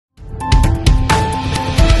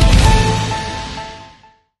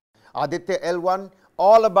Aditya-L1,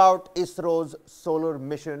 all about ISRO's solar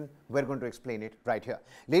mission. We're going to explain it right here.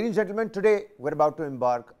 Ladies and gentlemen, today we're about to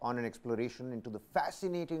embark on an exploration into the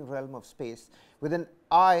fascinating realm of space with an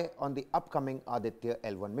eye on the upcoming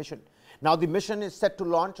Aditya-L1 mission. Now, the mission is set to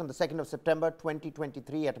launch on the 2nd of September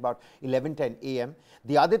 2023 at about 11:10 a.m.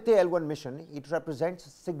 The Aditya-L1 mission, it represents a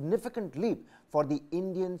significant leap for the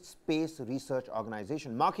Indian Space Research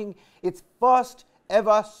Organization, marking its first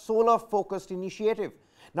ever solar-focused initiative.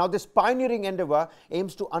 Now, this pioneering endeavor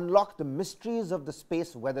aims to unlock the mysteries of the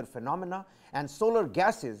space weather phenomena and solar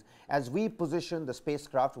gases as we position the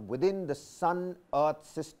spacecraft within the Sun-Earth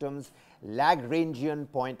system's Lagrangian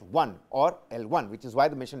point 1 or L1, which is why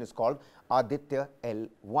the mission is called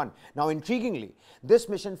Aditya-L1. Now, intriguingly, this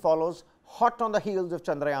mission follows hot on the heels of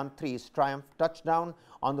Chandrayaan-3's triumph touchdown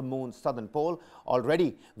on the moon's southern pole.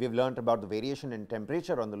 Already, we've learned about the variation in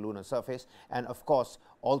temperature on the lunar surface and, of course,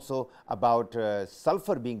 also about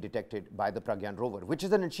sulfur being detected by the Pragyan rover, which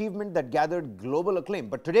is an achievement that gathered global acclaim.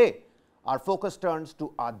 But today, our focus turns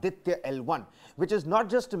to Aditya-L1, which is not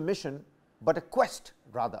just a mission, but a quest,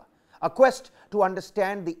 rather. A quest to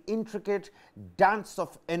understand the intricate dance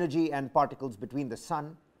of energy and particles between the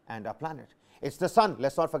sun and our planet. It's the sun,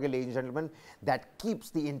 let's not forget, ladies and gentlemen, that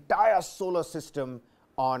keeps the entire solar system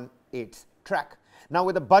on its track. Now,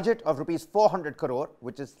 with a budget of rupees 400 crore,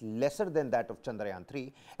 which is lesser than that of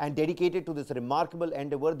Chandrayaan-3, and dedicated to this remarkable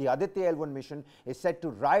endeavor, the Aditya-L1 mission is set to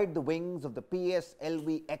ride the wings of the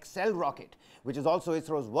PSLV XL rocket, which is also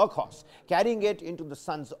ISRO's workhorse, carrying it into the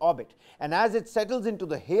sun's orbit. And as it settles into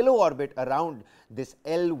the halo orbit around this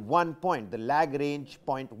L1 point, the Lagrange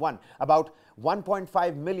point 1, about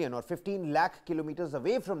 1.5 million or 15 lakh kilometers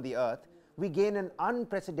away from the Earth, we gain an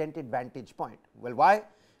unprecedented vantage point. Well, why?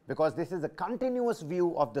 Because this is a continuous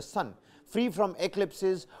view of the sun, free from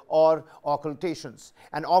eclipses or occultations,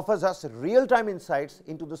 and offers us real-time insights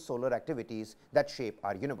into the solar activities that shape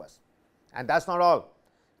our universe. And that's not all.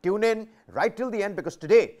 Tune in right till the end, because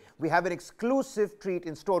today we have an exclusive treat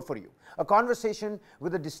in store for you, a conversation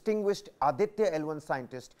with a distinguished Aditya-L1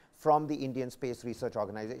 scientist from the Indian Space Research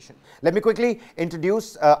Organization. Let me quickly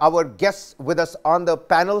introduce our guests with us on the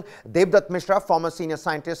panel. Devdutt Mishra, former senior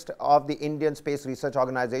scientist of the Indian Space Research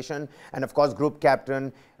Organization, and of course Group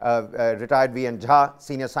Captain, retired V.N. Jha,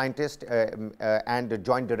 senior scientist and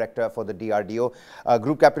joint director for the DRDO.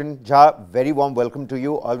 Group Captain Jha, very warm welcome to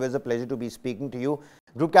you. Always a pleasure to be speaking to you.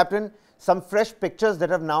 Group Captain, some fresh pictures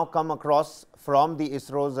that have now come across from the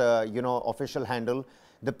ISRO's official handle.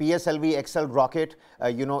 The PSLV XL rocket,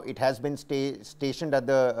 it has been stationed at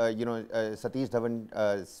the Satish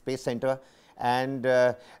Dhawan Space Center, and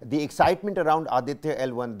the excitement around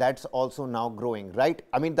Aditya-L1, that's also now growing, right?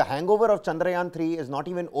 I mean, the hangover of Chandrayaan-3 is not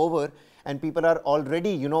even over, and people are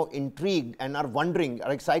already, intrigued and are wondering,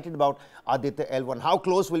 are excited about Aditya-L1. How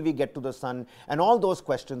close will we get to the sun? And all those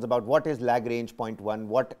questions about what is Lagrange point 1,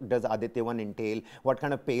 what does Aditya-1 entail, what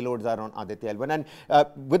kind of payloads are on Aditya-L1.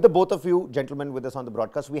 And with the both of you gentlemen with us on the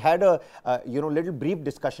broadcast, we had a little brief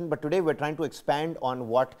discussion, but today we're trying to expand on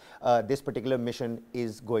what this particular mission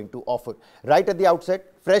is going to offer. Right at the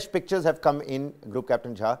outset, fresh pictures have come in, Group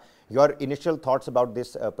Captain Jha. Your initial thoughts about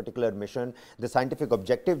this particular mission, the scientific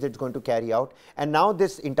objectives it's going to carry out, and now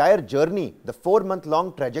this entire journey, the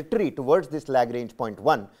 4-month-long trajectory towards this Lagrange point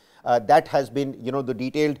 1, that has been, the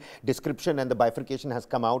detailed description and the bifurcation has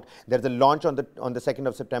come out. There's a launch on the 2nd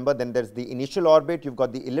of September, then there's the initial orbit, you've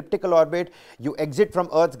got the elliptical orbit, you exit from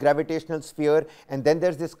Earth's gravitational sphere, and then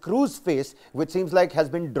there's this cruise phase, which seems like has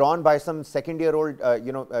been drawn by some second-year-old,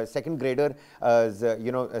 second grader,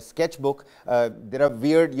 sketchbook. There are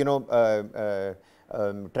weird,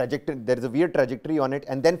 trajectory. There is a weird trajectory on it,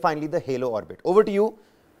 and then finally the halo orbit. Over to you.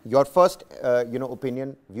 Your first,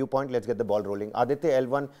 opinion, viewpoint. Let's get the ball rolling.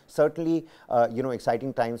 Aditya-L1, certainly,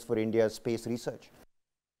 exciting times for India's space research.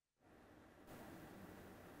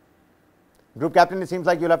 Group Captain, it seems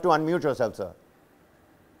like you'll have to unmute yourself, sir.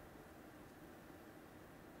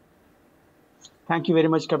 Thank you very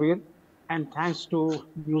much, Kabir, and thanks to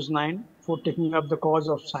News9 for taking up the cause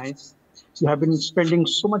of science. You have been spending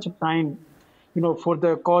so much time, for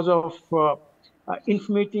the cause of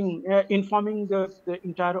informing the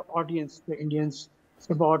entire audience, the Indians,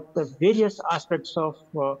 about the various aspects of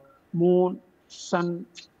moon, sun,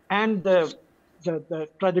 and the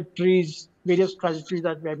trajectories, various trajectories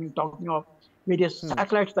that we have been talking of, various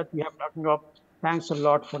satellites that we have talking of. Thanks a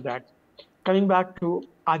lot for that. Coming back to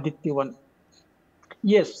Aditya-1.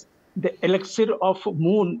 Yes, the elixir of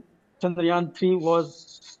moon, Chandrayaan-3,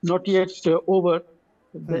 was not yet over,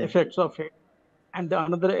 the effects of it. And the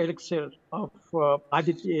another elixir of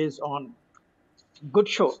Aditya is on. Good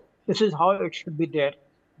show. This is how it should be there.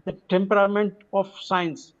 the temperament of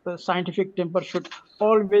science, the scientific temper should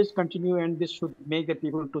always continue, and this should make the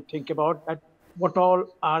people to think about that what all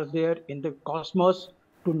are there in the cosmos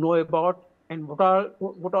to know about, and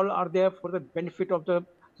what all are there for the benefit of the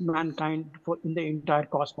mankind for in the entire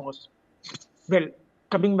cosmos. Well,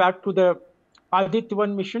 coming back to the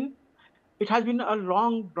Aditya-1 mission, it has been a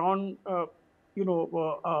long drawn,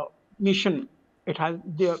 mission. The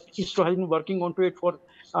ISRO has been working onto it for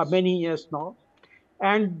many years now,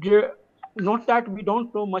 and not that we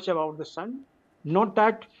don't know much about the sun, not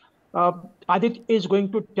that uh, Adit is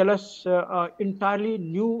going to tell us entirely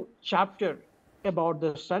new chapter about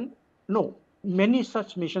the sun. No, many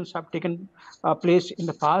such missions have taken place in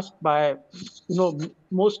the past by,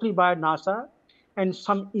 mostly by NASA, and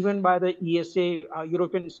some even by the ESA,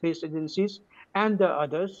 European Space Agencies, and the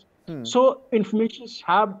others. So informations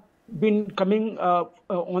have been coming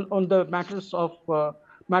on the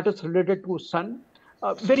matters related to sun,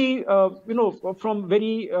 from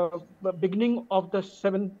very beginning of the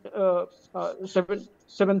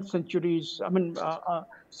seventh centuries. I mean,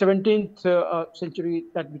 17th century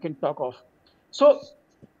that we can talk of. So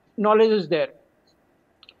knowledge is there.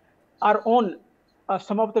 Our own,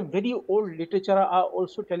 some of the very old literature are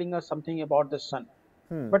also telling us something about the sun.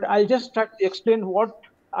 But I'll just try to explain what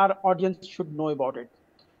our audience should know about it.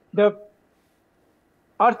 The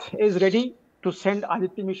Earth is ready to send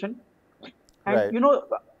Aditya mission. And Right.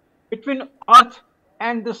 between Earth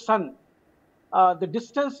and the Sun, the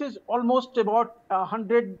distance is almost about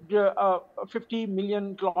 150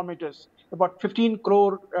 million kilometers, about 15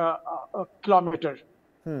 crore kilometers.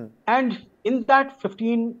 And in that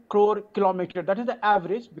 15 crore kilometer, that is the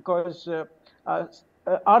average, because uh,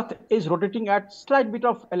 Earth is rotating at slight bit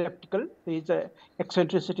of elliptical. There is a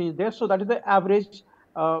eccentricity there, so that is the average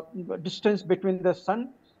distance between the Sun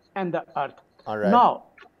and the Earth. All right. Now,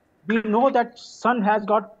 we know that Sun has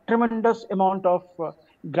got tremendous amount of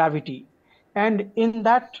gravity, and in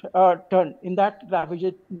that in that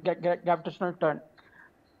gravitational turn,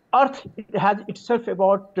 Earth has itself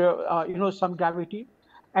about some gravity.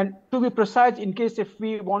 And to be precise, in case if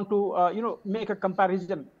we want to make a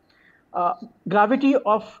comparison, gravity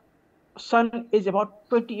of Sun is about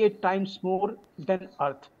 28 times more than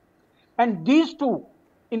Earth, and these two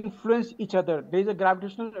influence each other. There is a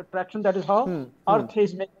gravitational attraction. That is how Earth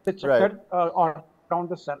is making the Right. checker or around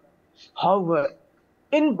the Sun. However,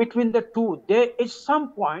 in between the two, there is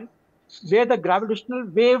some point where the gravitational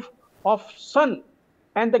wave of Sun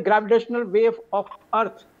and the gravitational wave of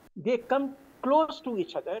Earth, they come close to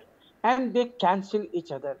each other and they cancel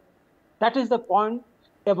each other. That is the point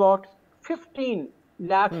about 15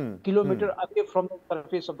 lakh kilometer away from the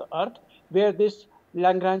surface of the Earth, where this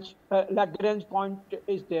Lagrange point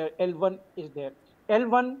is there, L1 is there.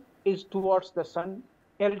 L1 is towards the Sun.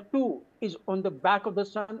 L2 is on the back of the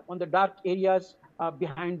Sun, on the dark areas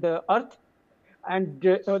behind the Earth. And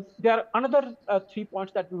there are another 3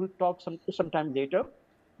 points that we will talk sometime later.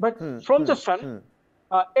 But from the Sun,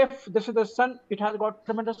 if this is the Sun, it has got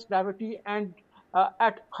tremendous gravity, and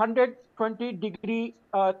at 120 degree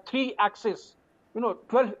 3 axis,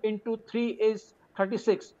 12 into 3 is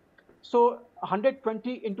 36. So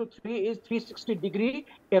 120 into 3 is 360 degree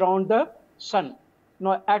around the Sun.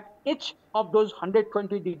 Now, at each of those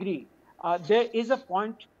 120 degree, there is a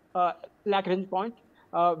point, Lagrange point,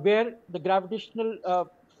 where the gravitational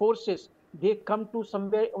forces, they come to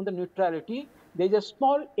somewhere on the neutrality. There is a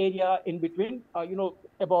small area in between,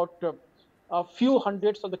 about a few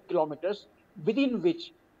hundreds of the kilometers, within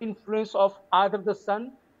which influence of either the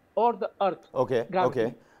Sun or the Earth Okay. gravity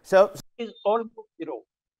Okay. So is almost zero.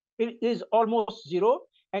 It is almost zero,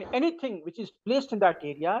 and anything which is placed in that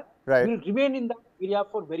area right. will remain in that area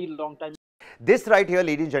for very long time. This right here,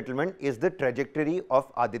 ladies and gentlemen, is the trajectory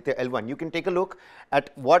of Aditya-L1. You can take a look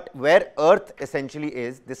at where Earth essentially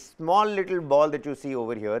is. This small little ball that you see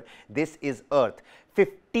over here, this is Earth.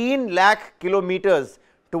 15 lakh kilometers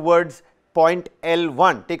towards point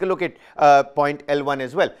L1. Take a look at point L1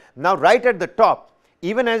 as well. Now, right at the top,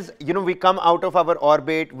 even as we come out of our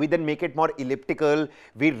orbit, we then make it more elliptical,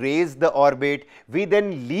 we raise the orbit, we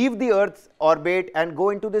then leave the Earth's orbit and go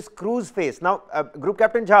into this cruise phase. Now, Group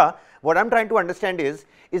Captain Jha, what I am trying to understand is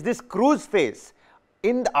this cruise phase,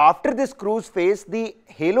 after this cruise phase, the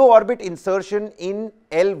halo orbit insertion in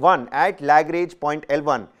L1 at Lagrange point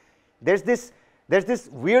L1, there's this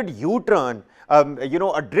weird U-turn,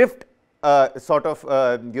 a drift sort of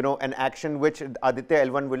an action which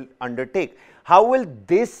Aditya-L1 will undertake. How will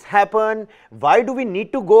this happen? Why do we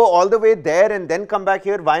need to go all the way there and then come back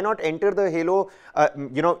here? Why not enter the halo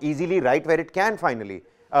easily right where it can finally?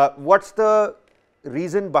 What's the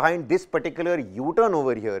reason behind this particular U-turn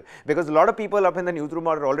over here? Because a lot of people up in the newsroom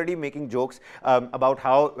are already making jokes about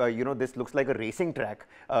how this looks like a racing track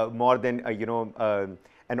more than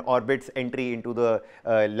an orbit's entry into the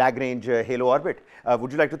Lagrange halo orbit.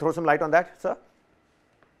 Would you like to throw some light on that, sir?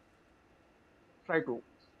 Try to.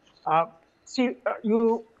 See,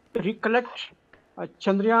 you recollect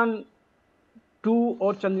Chandrayaan 2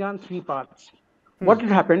 or Chandrayaan 3 parts. What had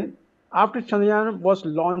happened after Chandrayaan was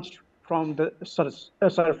launched from the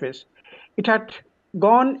surface? It had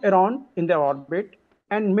gone around in the orbit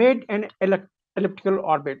and made an elliptical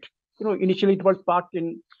orbit. Initially it was parked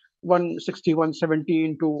in 160, 170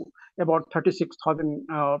 into about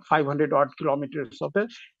 36,500 odd kilometers of the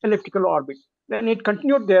elliptical orbit. Then it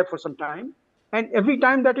continued there for some time, and every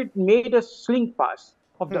time that it made a slink pass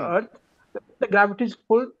of the Earth, the gravity's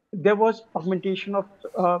pull, there was augmentation of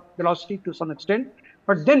velocity to some extent,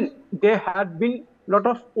 but then there had been a lot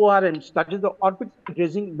of ORMs, that is the orbit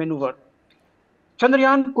raising maneuver.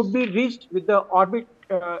 Chandrayaan could be reached with the orbit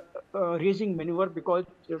raising maneuver because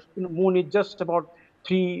Moon is just about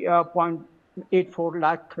 3.84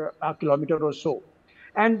 lakh kilometer or so,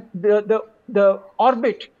 and the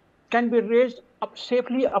orbit can be raised up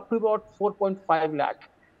safely up to about 4.5 lakh.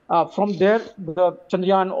 From there, the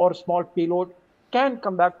Chandrayaan or small payload can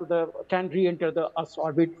come back to can re-enter the Earth's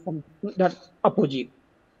orbit from that apogee.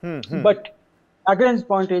 But Lagrange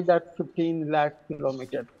point is at 15 lakh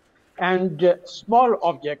kilometer, and small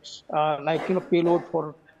objects like payload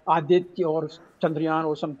for Aditya or Chandrayaan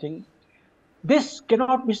or something, this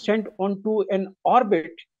cannot be sent onto an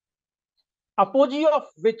orbit, apogee of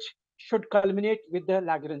which should culminate with the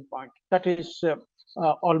Lagrange point. That is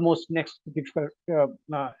almost next difficult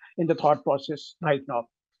in the thought process right now.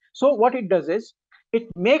 So what it does is it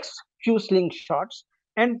makes few slingshots,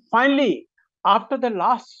 and finally, after the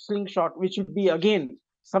last slingshot, which would be again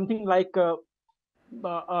something like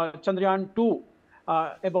Chandrayaan 2,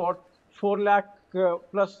 about 4 lakh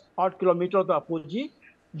plus odd kilometer of the apogee.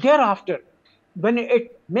 Thereafter, when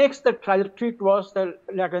it makes the trajectory towards the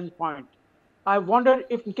Lagrange point, I wonder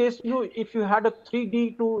if in case if you had a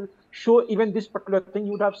 3D to show even this particular thing,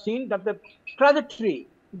 you would have seen that the trajectory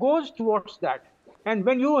goes towards that. And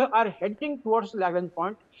when you are heading towards the Lagrange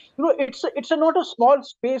point, it's not a small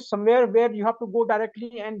space somewhere where you have to go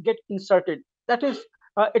directly and get inserted. That is,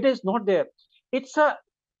 it is not there. It's a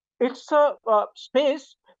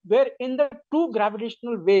space where in the two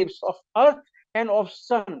gravitational waves of Earth and of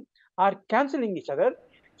Sun are canceling each other.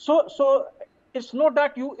 So it's not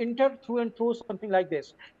that you enter through and through something like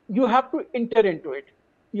this. You have to enter into it.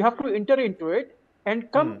 You have to enter into it and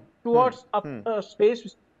come towards a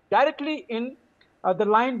space directly in the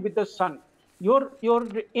line with the Sun. Your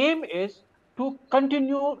aim is to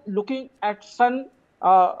continue looking at Sun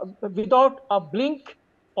without a blink,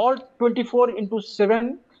 all 24 into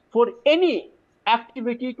 7, for any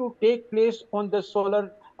activity to take place on the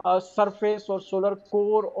solar surface or solar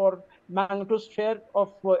core or magnetosphere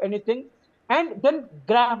of anything, and then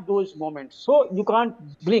grab those moments. So you can't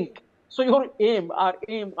blink. So your aim, our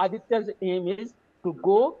aim, Aditya's aim is to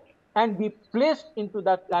go and be placed into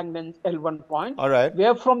that Lagrange L1 point, All right.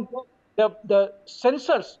 where from the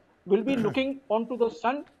sensors will be looking onto the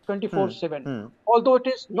Sun 24/7. Although it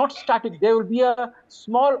is not static, there will be a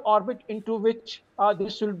small orbit into which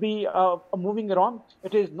this will be moving around.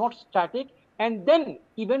 It is not static. And then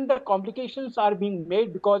even the complications are being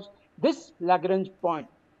made because this Lagrange point,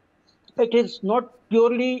 it is not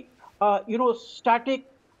purely static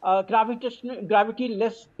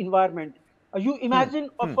gravity-less environment. You imagine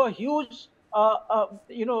of a huge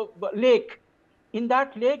lake. In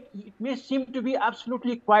that lake, it may seem to be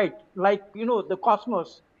absolutely quiet, like the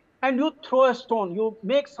cosmos, and you throw a stone, you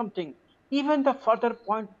make something, even the further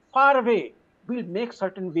point far away will make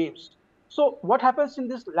certain waves. So what happens in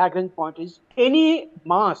this Lagrange point is any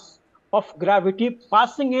mass of gravity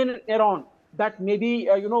passing in and around that may be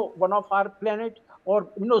one of our planet, or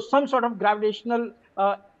some sort of gravitational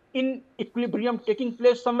in equilibrium taking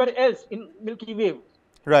place somewhere else in Milky Way,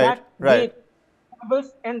 Right, that right. wave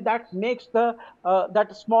travels, and that makes the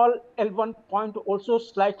that small L1 point also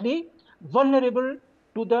slightly vulnerable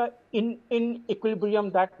to the in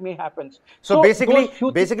equilibrium that may happen. So So those basically,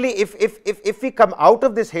 few things. if we come out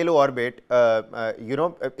of this halo orbit,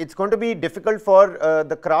 it's going to be difficult for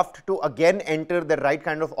the craft to again enter the right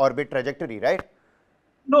kind of orbit trajectory, right?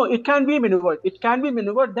 No, it can be maneuvered. It can be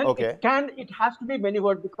maneuvered. Then Okay. it has to be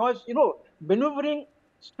maneuvered because maneuvering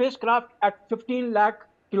spacecraft at 15 lakh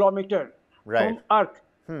kilometer Right. from Earth,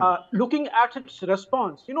 looking at its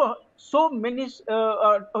response. So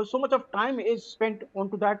much of time is spent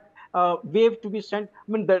onto that wave to be sent,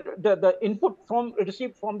 I mean, the input from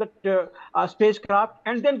received from the spacecraft,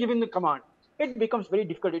 and then giving the command. It becomes very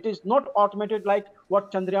difficult. It is not automated like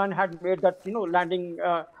what Chandrayaan had made, that landing,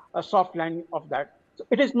 a soft landing of that. So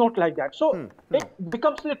it is not like that. So it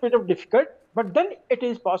becomes a little bit of difficult, but then it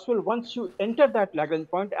is possible once you enter that Lagrange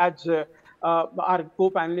point, as our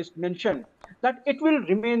co-panelist mentioned, that it will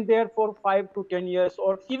remain there for 5 to 10 years,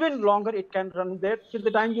 or even longer. It can run there till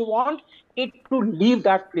the time you want it to leave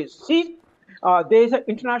that place. See, there is an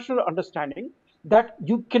international understanding that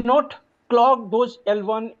you cannot clog those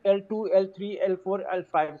L1, L2, L3, L4,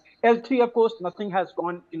 L5. L3, of course, nothing has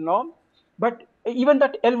gone in long, but even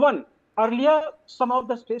that L1, earlier some of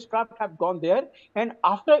the spacecraft have gone there, and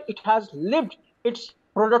after it has lived its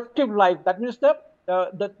productive life, that means the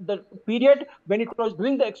period when it was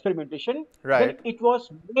doing the experimentation, then Right. it was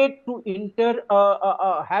made to enter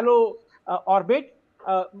a halo orbit,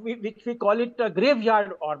 which we call it a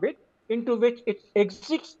graveyard orbit, into which it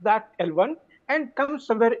exits that L1 and comes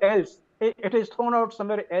somewhere else. It is thrown out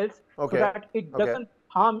somewhere else, so Okay. that it Okay. doesn't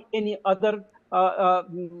harm any other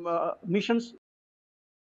missions